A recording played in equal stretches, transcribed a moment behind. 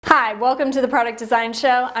Hi, welcome to the Product Design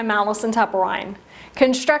Show. I'm Allison and Vince.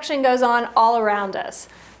 Construction goes on all around us.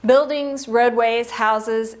 Buildings, roadways,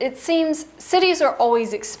 houses. It seems cities are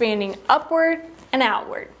always expanding upward and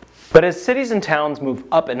outward. But as cities and towns move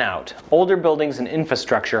up and out, older buildings and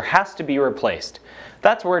infrastructure has to be replaced.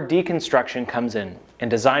 That's where deconstruction comes in, and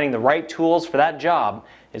designing the right tools for that job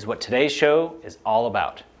is what today's show is all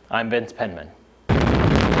about. I'm Vince Penman.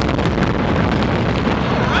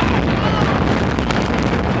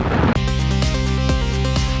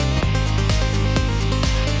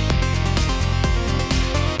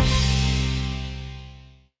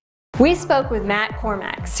 We spoke with Matt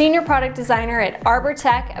Cormack, Senior Product Designer at Arbor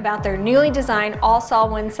Tech, about their newly designed All-Saw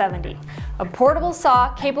 170, a portable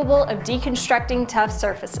saw capable of deconstructing tough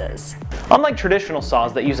surfaces. Unlike traditional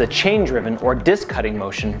saws that use a chain-driven or disc cutting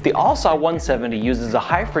motion, the All-Saw 170 uses a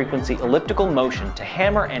high-frequency elliptical motion to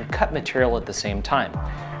hammer and cut material at the same time.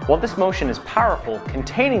 While this motion is powerful,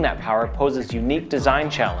 containing that power poses unique design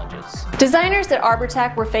challenges. Designers at Arbor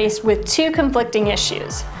Tech were faced with two conflicting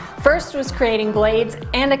issues. First was creating blades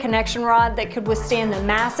and a connection rod that could withstand the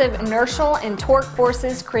massive inertial and torque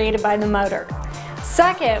forces created by the motor.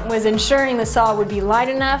 Second was ensuring the saw would be light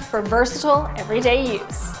enough for versatile, everyday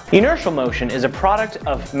use. Inertial motion is a product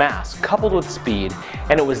of mass coupled with speed,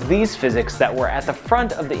 and it was these physics that were at the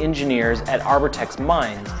front of the engineers at Arbor Tech's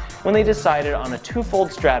minds when they decided on a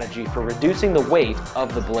twofold strategy for reducing the weight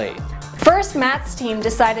of the blade. First, Matt's team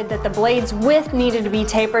decided that the blade's width needed to be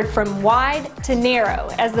tapered from wide to narrow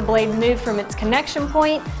as the blade moved from its connection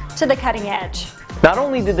point to the cutting edge. Not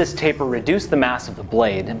only did this taper reduce the mass of the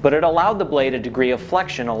blade, but it allowed the blade a degree of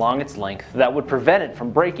flexion along its length that would prevent it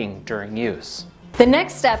from breaking during use. The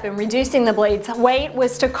next step in reducing the blade's weight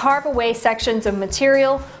was to carve away sections of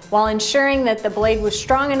material while ensuring that the blade was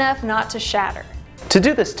strong enough not to shatter. To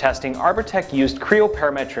do this testing, Arbor Tech used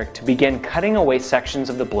Creo-Parametric to begin cutting away sections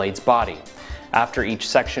of the blade's body. After each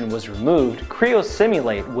section was removed, Creo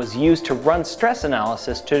Simulate was used to run stress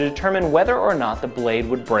analysis to determine whether or not the blade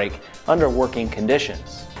would break under working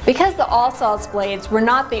conditions. Because the All-Saw's blades were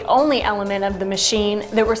not the only element of the machine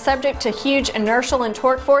that were subject to huge inertial and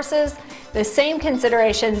torque forces, the same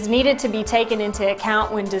considerations needed to be taken into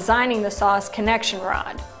account when designing the saw's connection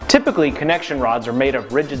rod. Typically, connection rods are made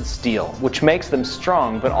of rigid steel, which makes them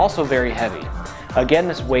strong but also very heavy. Again,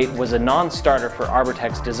 this weight was a non-starter for Arbor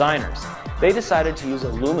Tech's designers. They decided to use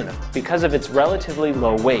aluminum because of its relatively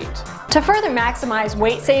low weight. To further maximize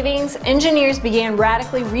weight savings, engineers began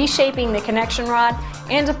radically reshaping the connection rod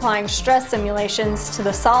and applying stress simulations to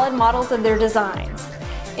the solid models of their designs.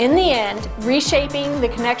 In the end, reshaping the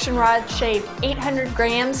connection rod shaved 800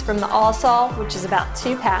 grams from the All-Saw, which is about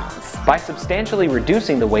 2 pounds. By substantially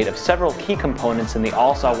reducing the weight of several key components in the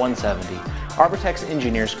All-Saw 170, Arbor Tech's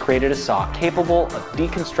engineers created a saw capable of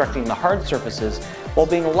deconstructing the hard surfaces while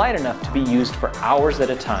being light enough to be used for hours at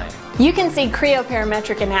a time. You can see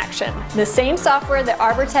Creo-Parametric in action, the same software that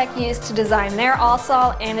Arbor Tech used to design their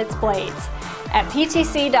All-Saw and its blades, at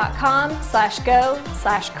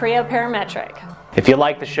ptc.com/go/Creo-Parametric. If you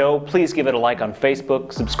like the show, please give it a like on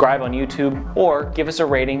Facebook, subscribe on YouTube, or give us a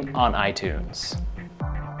rating on iTunes.